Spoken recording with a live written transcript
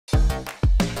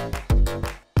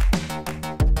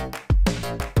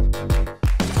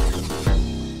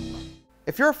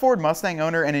you're a Ford Mustang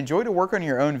owner and enjoy to work on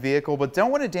your own vehicle but don't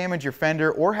want to damage your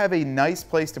fender or have a nice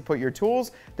place to put your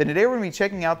tools, then today we're going to be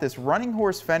checking out this Running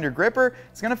Horse Fender Gripper.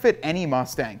 It's going to fit any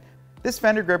Mustang. This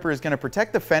fender gripper is going to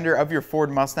protect the fender of your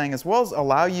Ford Mustang as well as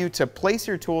allow you to place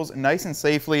your tools nice and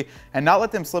safely and not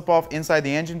let them slip off inside the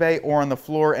engine bay or on the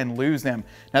floor and lose them.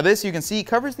 Now this, you can see,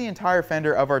 covers the entire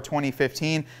fender of our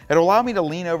 2015. It'll allow me to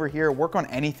lean over here, work on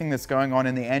anything that's going on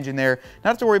in the engine there,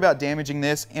 not have to worry about damaging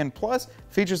this, and plus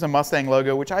features a Mustang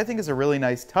logo, which I think is a really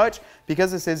nice touch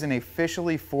because this is an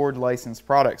officially Ford licensed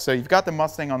product. So you've got the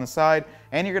Mustang on the side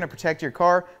and you're going to protect your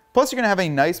car. Plus you're going to have a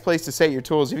nice place to set your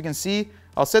tools. If you can see,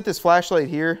 I'll set this flashlight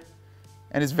here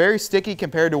and it's very sticky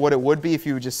compared to what it would be if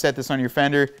you would just set this on your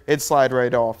fender. It'd slide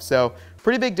right off. So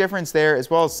pretty big difference there, as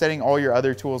well as setting all your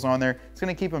other tools on there. It's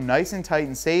going to keep them nice and tight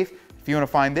and safe. If you want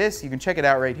to find this, you can check it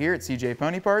out right here at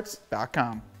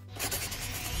cjponyparts.com.